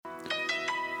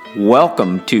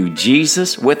Welcome to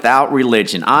Jesus Without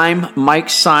Religion. I'm Mike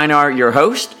Sinar, your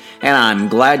host, and I'm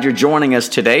glad you're joining us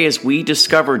today as we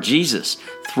discover Jesus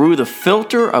through the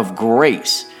filter of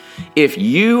grace. If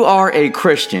you are a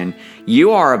Christian,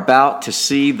 you are about to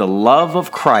see the love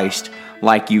of Christ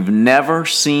like you've never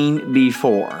seen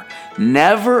before.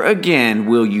 Never again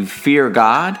will you fear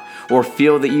God or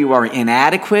feel that you are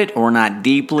inadequate or not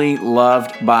deeply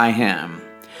loved by Him.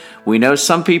 We know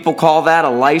some people call that a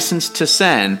license to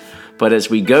sin, but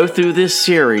as we go through this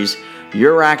series,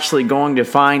 you're actually going to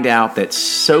find out that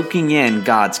soaking in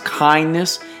God's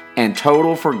kindness and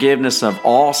total forgiveness of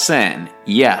all sin,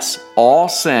 yes, all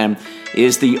sin,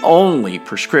 is the only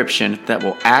prescription that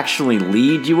will actually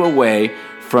lead you away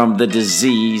from the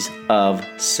disease of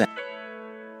sin.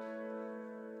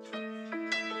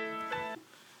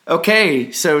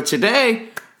 Okay, so today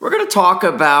we're going to talk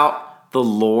about the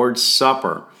Lord's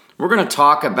Supper. We're going to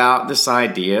talk about this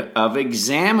idea of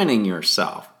examining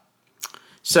yourself.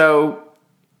 So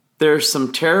there's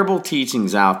some terrible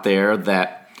teachings out there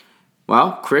that,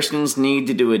 Christians need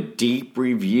to do a deep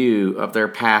review of their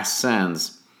past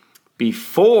sins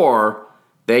before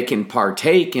they can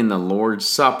partake in the Lord's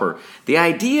Supper. The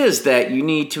idea is that you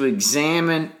need to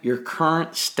examine your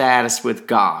current status with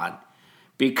God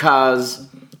because,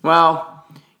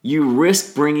 you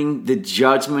risk bringing the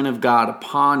judgment of God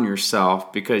upon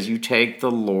yourself because you take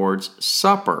the Lord's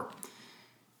Supper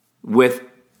with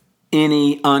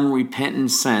any unrepentant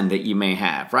sin that you may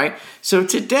have, right? So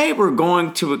today we're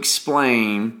going to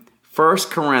explain 1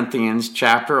 Corinthians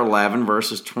chapter 11,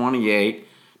 verses 28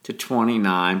 to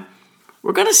 29.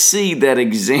 We're going to see that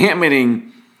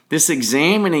examining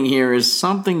here is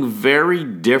something very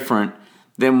different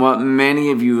than what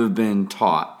many of you have been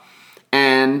taught.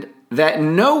 And that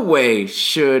in no way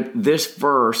should this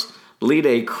verse lead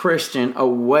a Christian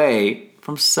away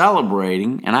from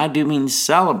celebrating, and I do mean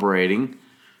celebrating,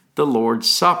 the Lord's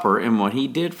Supper and what He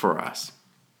did for us.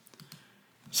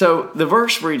 So the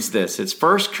verse reads this. It's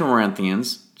 1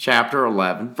 Corinthians chapter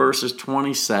 11, verses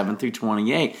 27 through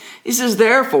 28. It says,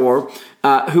 "Therefore,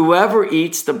 whoever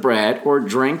eats the bread or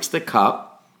drinks the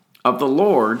cup of the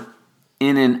Lord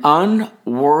in an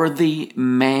unworthy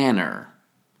manner,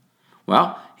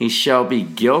 he shall be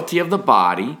guilty of the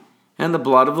body and the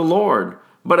blood of the Lord.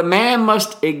 But a man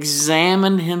must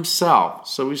examine himself."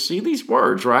 So we see these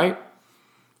words, right?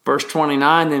 Verse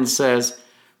 29 then says,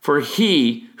 "For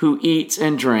he who eats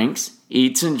and drinks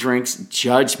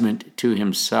judgment to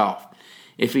himself,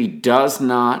 if he does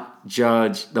not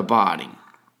judge the body."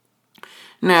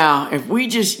 Now, if we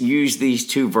just use these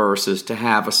two verses to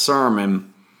have a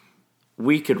sermon,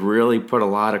 we could really put a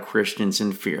lot of Christians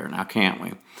in fear, now can't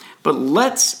we? But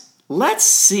let's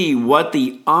see what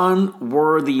the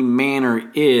unworthy manner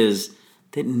is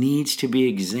that needs to be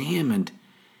examined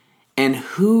and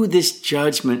who this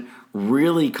judgment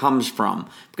really comes from.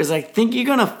 Because I think you're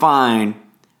going to find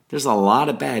there's a lot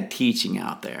of bad teaching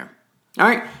out there. All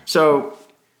right, so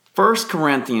 1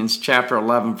 Corinthians chapter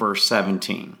 11, verse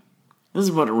 17. This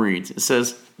is what it reads. It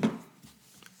says,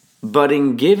 "But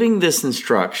in giving this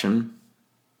instruction,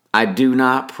 I do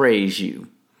not praise you,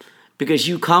 because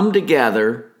you come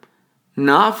together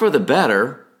not for the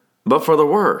better, but for the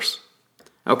worse."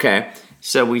 Okay,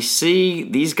 so we see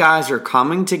these guys are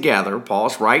coming together.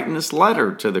 Paul's writing this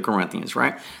letter to the Corinthians,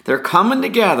 right? They're coming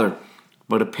together,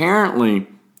 but apparently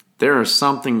there is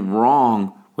something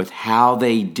wrong with how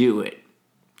they do it.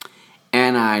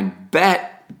 And I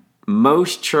bet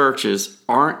most churches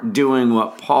aren't doing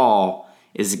what Paul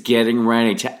is getting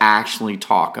ready to actually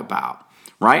talk about.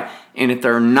 Right? And if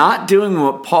they're not doing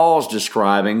what Paul's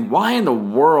describing, why in the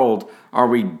world are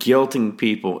we guilting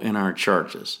people in our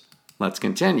churches? Let's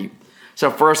continue. So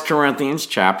 1 Corinthians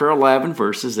chapter 11,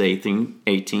 verses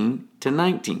 18 to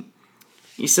 19.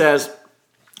 He says,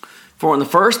 "For in the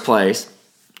first place,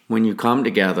 when you come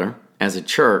together as a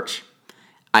church,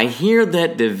 I hear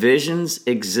that divisions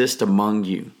exist among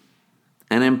you.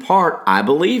 And in part, I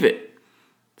believe it.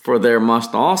 For there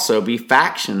must also be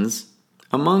factions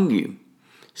among you,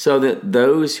 so that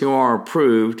those who are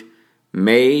approved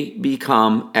may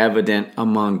become evident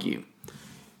among you."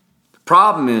 The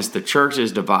problem is the church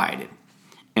is divided.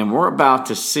 And we're about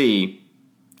to see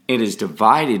it is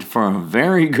divided for a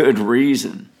very good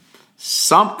reason.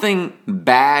 Something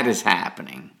bad is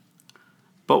happening.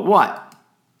 But what?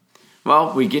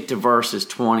 Well, we get to verses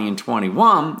 20 and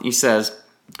 21. He says,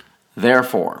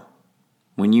 "Therefore,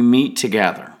 when you meet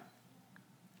together,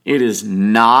 it is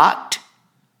not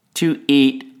to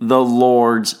eat the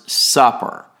Lord's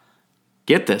Supper."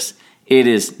 Get this. It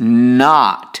is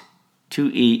not to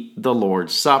eat the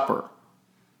Lord's Supper.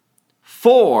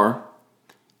 For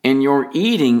In your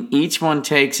eating, each one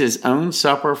takes his own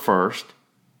supper first,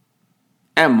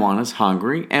 and one is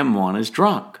hungry and one is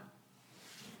drunk.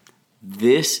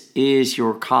 This is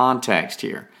your context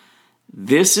here.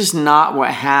 This is not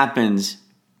what happens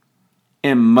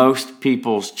in most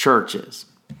people's churches.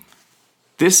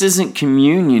 This isn't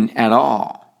communion at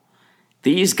all.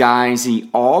 These guys eat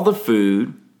all the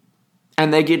food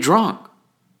and they get drunk.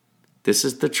 This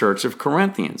is the church of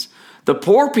Corinthians. The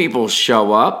poor people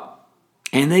show up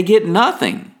and they get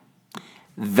nothing.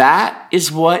 That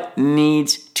is what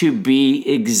needs to be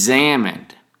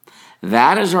examined.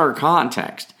 That is our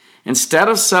context. Instead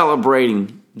of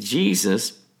celebrating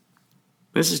Jesus,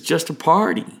 this is just a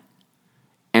party.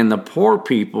 And the poor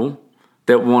people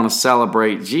that want to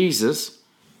celebrate Jesus,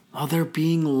 well, they're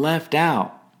being left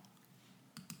out.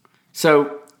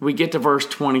 So we get to verse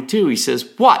 22. He says,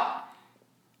 what?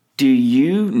 Do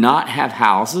you not have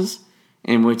houses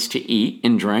in which to eat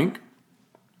and drink?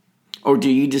 Or do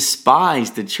you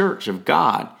despise the church of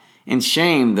God and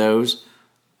shame those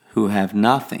who have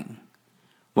nothing?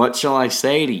 What shall I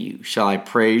say to you? Shall I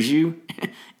praise you?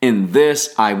 In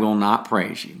this I will not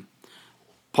praise you.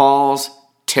 Paul's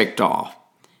ticked off.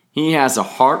 He has a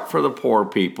heart for the poor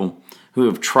people who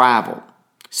have traveled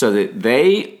so that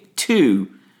they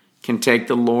too can take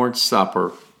the Lord's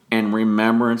Supper in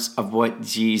remembrance of what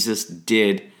Jesus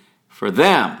did for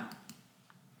them.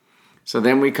 So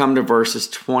then we come to verses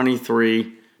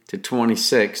 23 to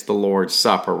 26, the Lord's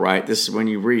Supper, right? This is when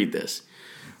you read this.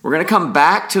 We're going to come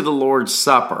back to the Lord's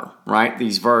Supper, right?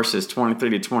 These verses 23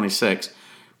 to 26.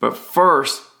 But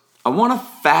first, I want to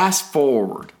fast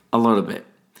forward a little bit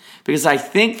because I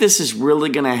think this is really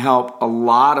going to help a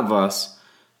lot of us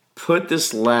put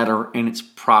this letter in its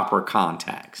proper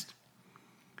context.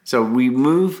 So we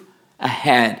move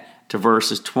ahead to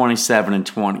verses 27 and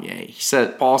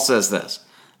 28. Paul says this,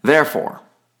 therefore,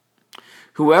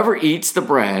 whoever eats the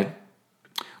bread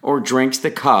or drinks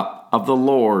the cup of the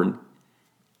Lord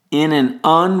in an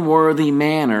unworthy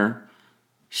manner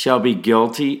shall be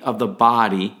guilty of the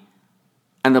body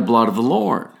and the blood of the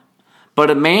Lord.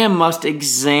 But a man must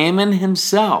examine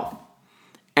himself,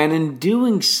 and in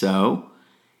doing so,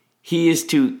 he is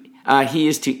to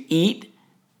eat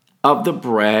of the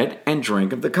bread and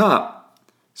drink of the cup.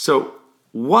 So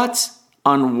what's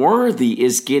unworthy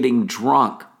is getting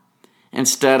drunk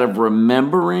instead of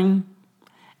remembering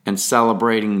and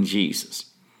celebrating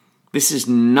Jesus. This is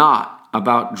not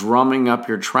about drumming up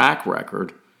your track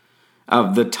record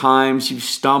of the times you've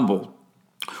stumbled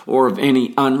or of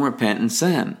any unrepentant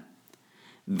sin.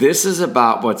 This is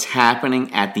about what's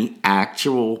happening at the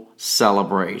actual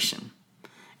celebration.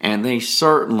 And they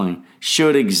certainly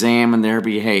should examine their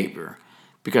behavior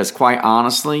because quite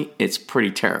honestly, it's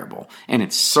pretty terrible. And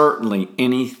it's certainly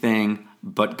anything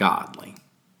but godly.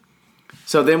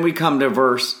 So then we come to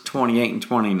verse 28 and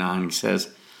 29. He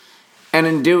says, and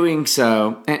in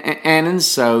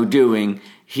so doing,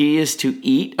 he is to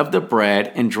eat of the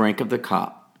bread and drink of the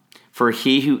cup. For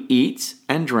he who eats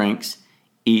and drinks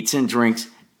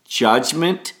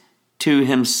judgment to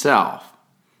himself,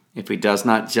 if he does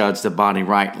not judge the body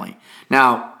rightly.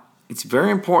 Now, it's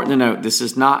very important to note this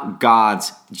is not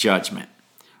God's judgment.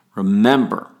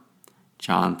 Remember,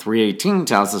 John 3:18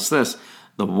 tells us this,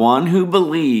 the one who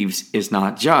believes is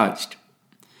not judged.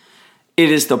 It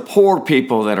is the poor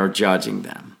people that are judging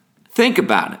them. Think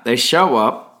about it. They show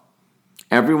up,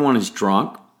 everyone is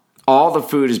drunk, all the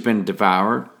food has been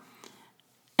devoured,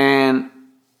 and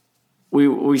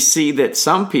we see that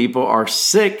some people are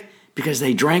sick because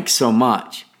they drank so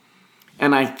much.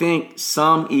 And I think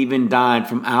some even died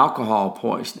from alcohol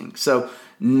poisoning. So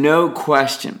no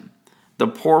question, the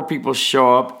poor people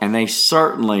show up and they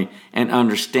certainly and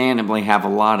understandably have a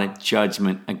lot of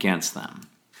judgment against them.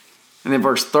 And then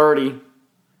verse 30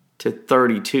 to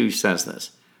 32 says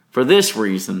this, for this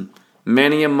reason,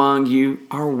 many among you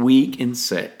are weak and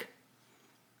sick,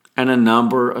 and a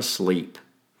number asleep.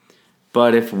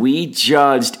 But if we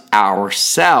judged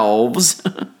ourselves,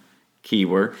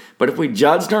 keyword, but if we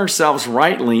judged ourselves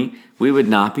rightly, we would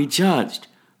not be judged.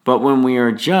 But when we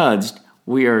are judged,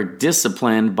 we are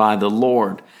disciplined by the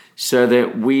Lord, so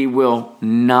that we will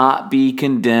not be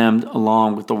condemned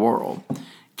along with the world.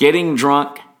 Getting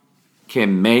drunk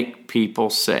can make people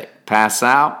sick, pass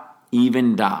out,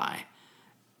 even die.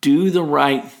 Do the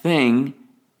right thing,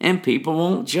 and people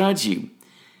won't judge you.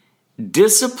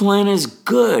 Discipline is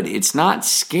good. It's not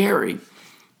scary.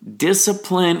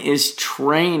 Discipline is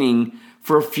training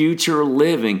for future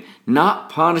living, not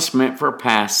punishment for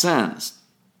past sins.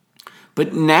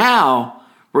 But now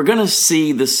we're going to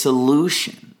see the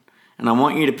solution, and I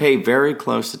want you to pay very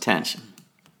close attention.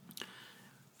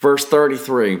 Verse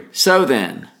 33, so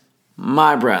then,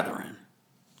 My brethren,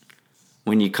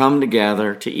 when you come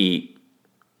together to eat,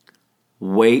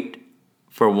 wait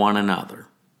for one another.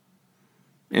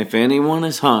 If anyone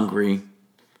is hungry,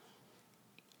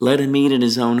 let him eat in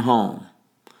his own home,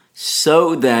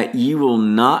 so that you will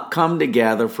not come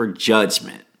together for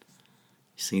judgment.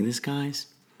 See this, guys?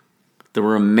 The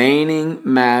remaining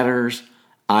matters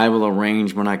I will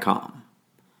arrange when I come.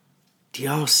 Do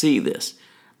y'all see this?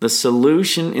 The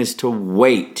solution is to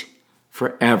wait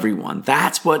for everyone.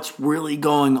 That's what's really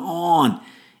going on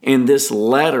in this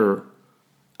letter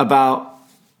about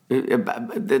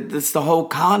it's the whole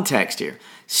context here.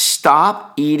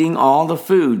 Stop eating all the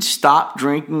food. Stop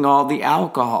drinking all the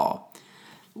alcohol.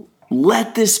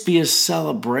 Let this be a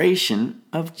celebration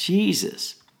of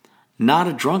Jesus, not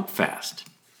a drunk fest.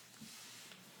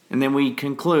 And then we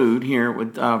conclude here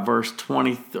with verse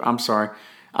 20. I'm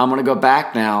going to go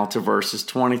back now to verses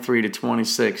 23 to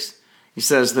 26. He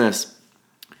says this,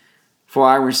 "For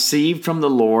I received from the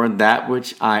Lord that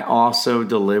which I also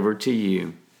delivered to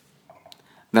you,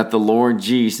 that the Lord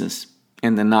Jesus,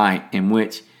 in the night in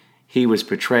which he was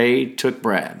betrayed, took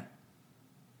bread.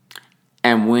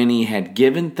 And when he had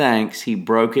given thanks, he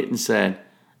broke it and said,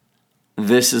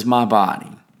 'This is my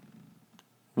body,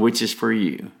 which is for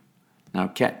you.'" Now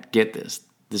get this.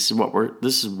 This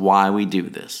is why we do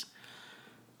this.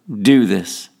 "Do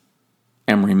this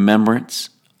in remembrance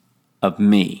of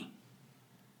me."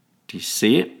 Do you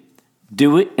see it?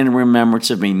 Do it in remembrance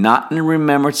of me, not in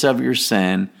remembrance of your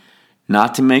sin,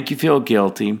 not to make you feel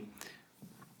guilty.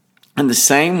 In the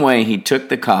same way, he took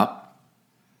the cup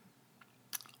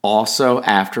also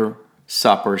after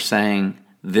supper, saying,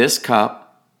 "This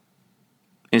cup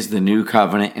is the new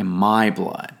covenant in my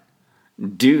blood.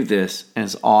 Do this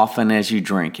as often as you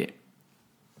drink it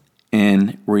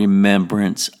in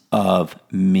remembrance of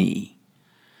me.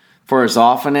 For as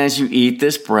often as you eat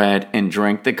this bread and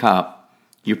drink the cup,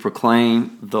 you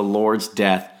proclaim the Lord's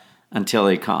death until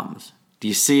he comes." Do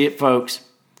you see it, folks?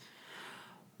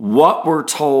 What we're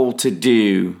told to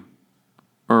do,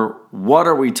 or what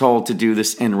are we told to do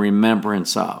this in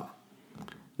remembrance of?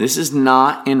 This is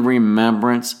not in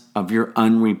remembrance of your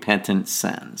unrepentant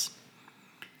sins.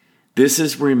 This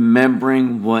is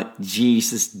remembering what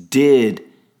Jesus did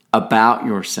about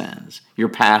your sins, your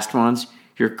past ones,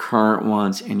 your current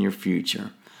ones, and your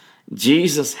future.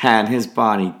 Jesus had his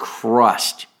body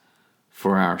crushed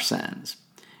for our sins.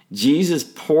 Jesus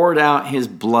poured out his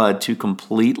blood to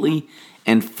completely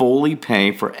and fully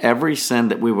pay for every sin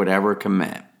that we would ever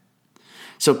commit.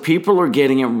 So people are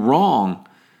getting it wrong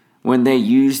when they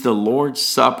use the Lord's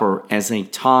Supper as a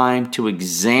time to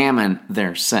examine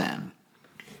their sin.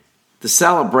 The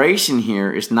celebration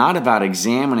here is not about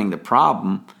examining the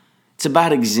problem. It's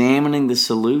about examining the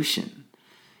solution.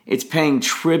 It's paying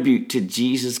tribute to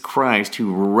Jesus Christ,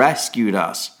 who rescued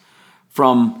us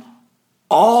from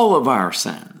all of our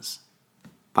sins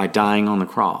by dying on the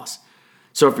cross.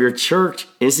 So if your church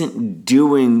isn't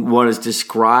doing what is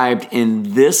described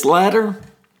in this letter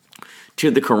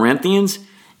to the Corinthians,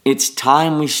 it's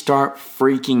time we start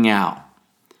freaking out.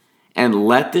 And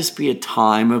let this be a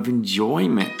time of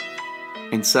enjoyment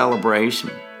and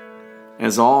celebration.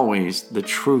 As always, the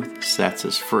truth sets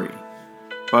us free.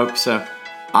 Folks,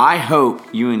 I hope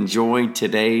you enjoyed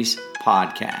today's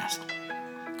podcast.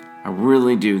 I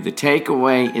really do. The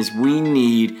takeaway is we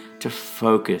need to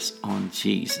focus on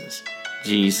Jesus.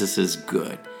 Jesus is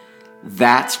good.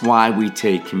 That's why we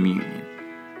take communion.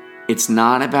 It's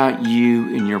not about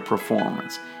you and your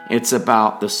performance. It's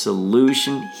about the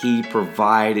solution he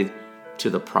provided to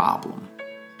the problem.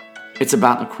 It's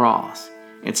about the cross.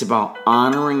 It's about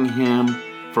honoring him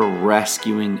for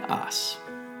rescuing us.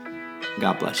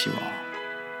 God bless you all.